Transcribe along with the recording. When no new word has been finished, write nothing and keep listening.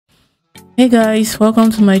Hey guys, welcome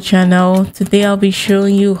to my channel. Today I'll be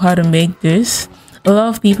showing you how to make this. A lot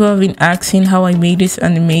of people have been asking how I made this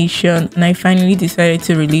animation, and I finally decided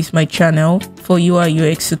to release my channel for UI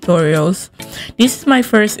UX tutorials. This is my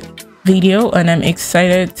first video and I'm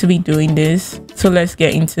excited to be doing this, so let's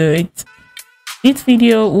get into it. This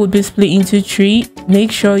video will be split into three.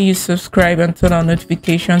 Make sure you subscribe and turn on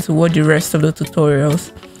notifications to watch the rest of the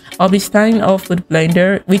tutorials. I'll be starting off with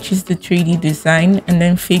Blender, which is the 3D design, and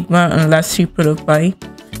then Figma, and lastly Protopie.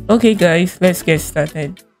 Okay guys, let's get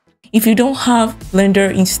started. If you don't have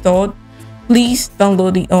Blender installed, please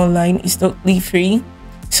download it online. It's totally free.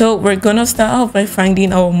 So we're gonna start off by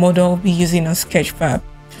finding our model we'll be using on Sketchfab.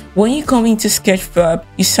 When you come into Sketchfab,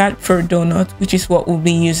 you search for donut, which is what we'll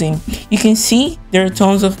be using. You can see there are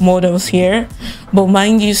tons of models here, but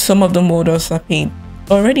mind you, some of the models are paid.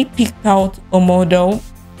 Already picked out a model,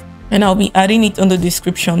 and I'll be adding it on the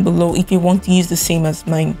description below if you want to use the same as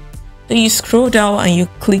mine. Then you scroll down and you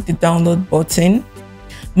click the download button.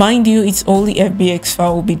 Mind you, it's only FBX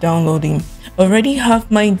file will be downloading. Already have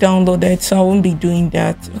mine downloaded, so I won't be doing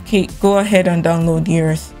that. Okay, go ahead and download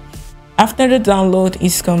yours. After the download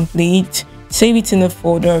is complete, save it in a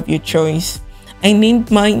folder of your choice. I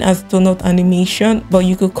named mine as donut animation, but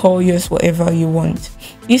you could call yours whatever you want.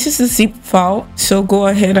 This is a zip file, so go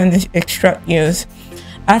ahead and extract yours.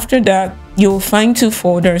 After that, you'll find two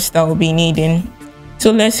folders that we'll be needing.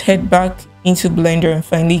 So let's head back into Blender and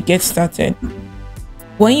finally get started.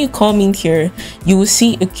 When you come in here, you will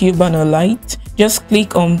see a cube and a light. Just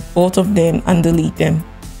click on both of them and delete them.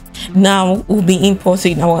 Now we'll be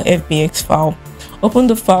importing our FBX file. Open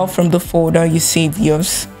the file from the folder you saved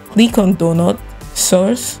yours. Click on donut,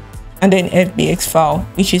 source, and then FBX file,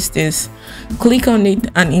 which is this. Click on it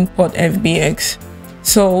and import FBX.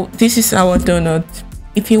 So this is our donut.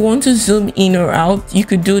 If you want to zoom in or out, you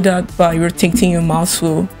could do that by rotating your mouse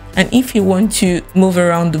wheel. And if you want to move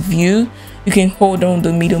around the view, you can hold down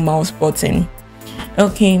the middle mouse button.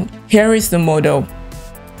 Okay, here is the model.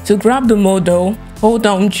 To grab the model, hold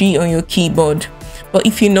down G on your keyboard. But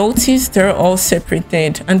if you notice, they're all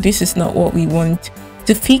separated, and this is not what we want.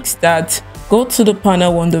 To fix that, go to the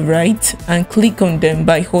panel on the right and click on them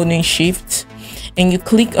by holding Shift. And you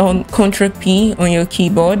click on Ctrl P on your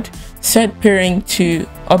keyboard. Set parent to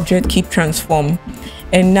object keep transform,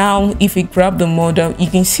 and now if we grab the model, you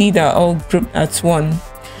can see they're all grouped as one.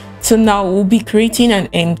 So now we'll be creating an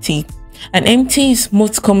empty. An empty is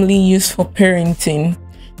most commonly used for parenting.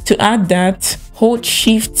 To add that, hold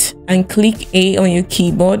Shift and click A on your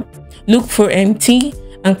keyboard, look for empty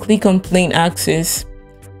and click on plane axis.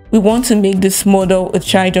 We want to make this model a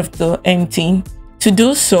child of the empty. To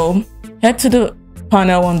do so, head to the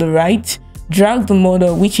panel on the right, drag the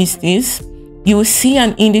model, which is this. You will see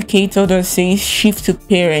an indicator that says Shift to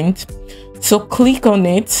parent. So click on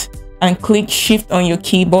it and click Shift on your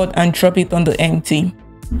keyboard and drop it on the empty.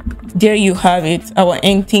 There you have it. Our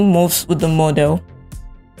empty moves with the model.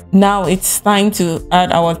 Now it's time to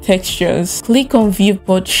add our textures. Click on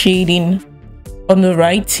viewport shading on the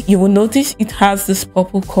right. You will notice it has this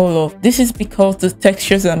purple color. This is because the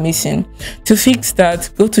textures are missing. To fix that,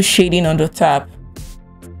 go to shading on the tab.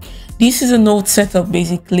 This is a node setup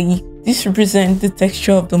basically. This represents the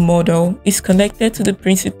texture of the model. It's connected to the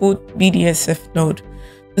principal BDSF node.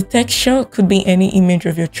 The texture could be any image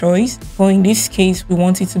of your choice, but in this case, we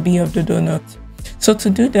want it to be of the donut. So to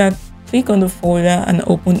do that, click on the folder and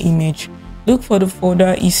open image. Look for the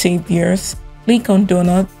folder you saved yours. Click on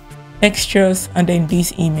donut, textures, and then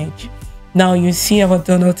this image. Now you see our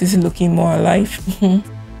donut is looking more alive.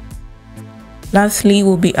 Lastly,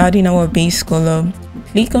 we'll be adding our base color.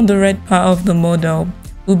 Click on the red part of the model.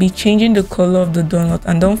 We'll be changing the color of the donut,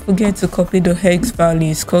 and don't forget to copy the hex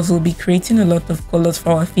values because we'll be creating a lot of colors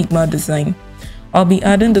for our Figma design. I'll be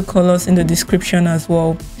adding the colors in the description as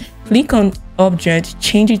well. Click on object,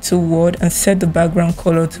 change it to word, and set the background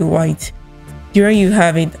color to white. There you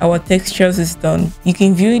have it, our textures is done. You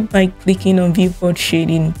can view it by clicking on viewport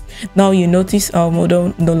shading. Now you notice our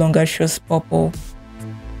model no longer shows purple.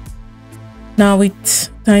 Now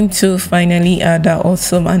it's time to finally add our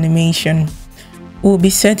awesome animation. We'll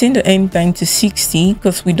be setting the end time to 60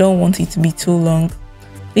 because we don't want it to be too long.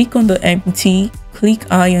 Click on the empty,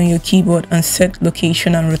 click I on your keyboard and set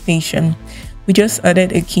location and rotation. We just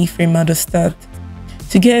added a keyframe at the start.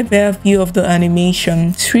 To get a better view of the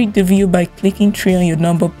animation, tweak the view by clicking 3 on your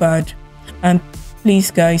number pad. And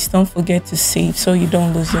please guys, don't forget to save so you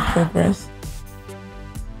don't lose your progress.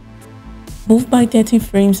 Move by 30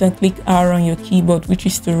 frames and click R on your keyboard, which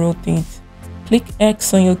is to rotate. Click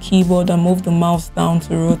X on your keyboard and move the mouse down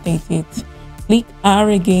to rotate it. Click R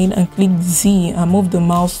again and click Z and move the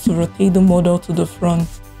mouse to rotate the model to the front.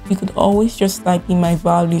 You could always just type in my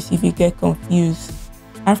values if you get confused.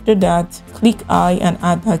 After that, click I and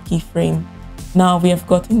add that keyframe. Now we have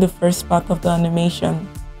gotten the first part of the animation.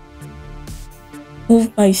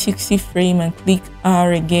 Move by 60 frame and click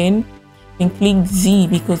R again. Then click Z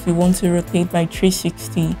because we want to rotate by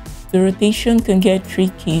 360. The rotation can get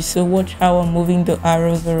tricky, so watch how I'm moving the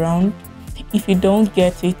arrows around. If you don't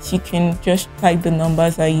get it, you can just type the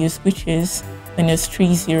numbers I use, which is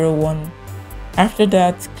 -301. After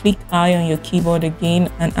that, click I on your keyboard again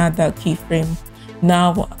and add that keyframe.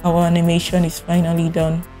 Now our animation is finally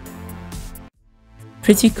done.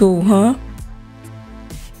 Pretty cool, huh?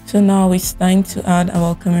 So now it's time to add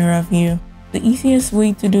our camera view. The easiest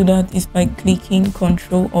way to do that is by clicking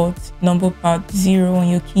Ctrl+Alt #0 on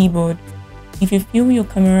your keyboard. If you feel your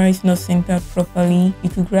camera is not centered properly, you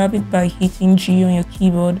could grab it by hitting G on your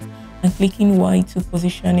keyboard and clicking Y to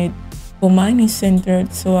position it. But mine is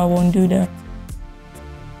centered, so I won't do that.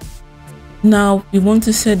 Now we want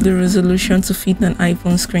to set the resolution to fit an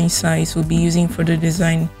iPhone screen size we'll be using for the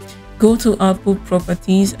design. Go to Output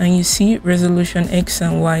Properties and you see Resolution X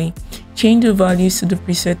and Y. Change the values to the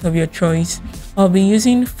preset of your choice. I'll be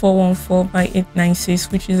using 414x896,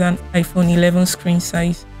 which is an iPhone 11 screen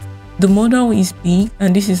size. The model is big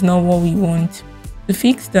and this is not what we want. To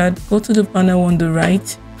fix that, go to the panel on the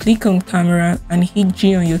right, click on Camera and hit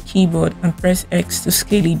G on your keyboard and press X to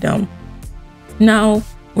scale it down. Now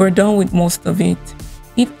we're done with most of it.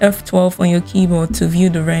 Hit F12 on your keyboard to view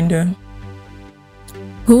the render.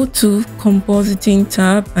 Go to Compositing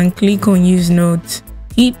tab and click on Use Nodes.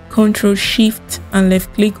 Hit Ctrl Shift and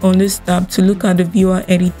left click on this tab to look at the viewer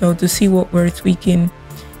editor to see what we're tweaking.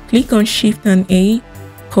 Click on Shift and A,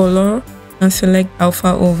 Color, and select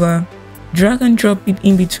Alpha Over. Drag and drop it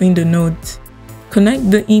in between the nodes.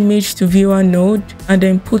 Connect the image to viewer node and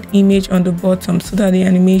then put image on the bottom so that the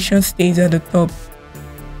animation stays at the top.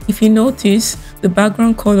 If you notice, the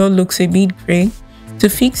background color looks a bit gray. To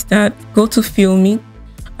fix that, go to Filmic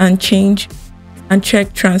and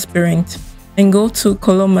check Transparent. And go to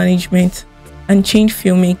Color Management and change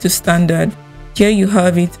Filmic to Standard. Here you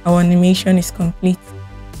have it, our animation is complete.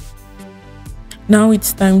 Now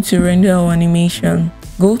it's time to render our animation.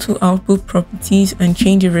 Go to Output Properties and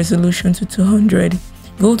change the resolution to 200.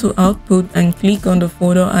 Go to Output and click on the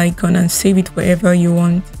folder icon and save it wherever you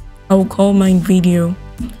want. I will call mine Video.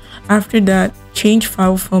 After that, change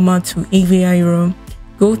file format to AVI RAW.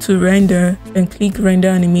 Go to Render and click Render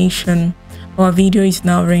Animation. Our video is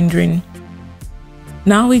now rendering.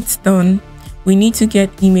 Now it's done. We need to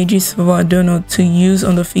get images of our donut to use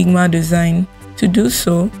on the Figma design. To do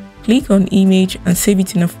so, click on Image and save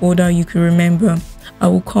it in a folder you can remember. I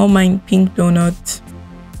will call mine Pink Donut.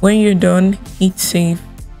 When you're done, hit Save.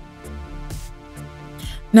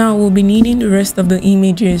 Now we'll be needing the rest of the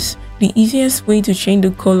images. The easiest way to change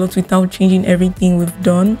the colors without changing everything we've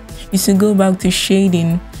done is to go back to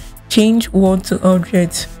Shading, change World to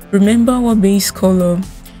Object. Remember our base color.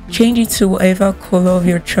 Change it to whatever color of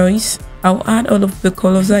your choice. I'll add all of the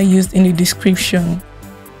colors I used in the description.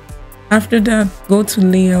 After that, go to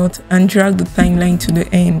Layout and drag the timeline to the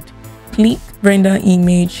end. Click Render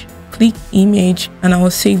Image, click Image, and I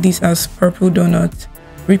will save this as Purple Donut.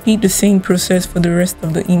 Repeat the same process for the rest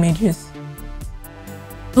of the images.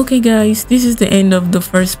 Okay guys, this is the end of the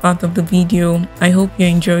first part of the video. I hope you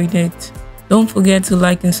enjoyed it. Don't forget to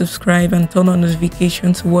like and subscribe and turn on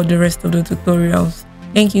notifications to watch the rest of the tutorials.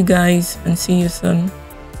 Thank you guys and see you soon.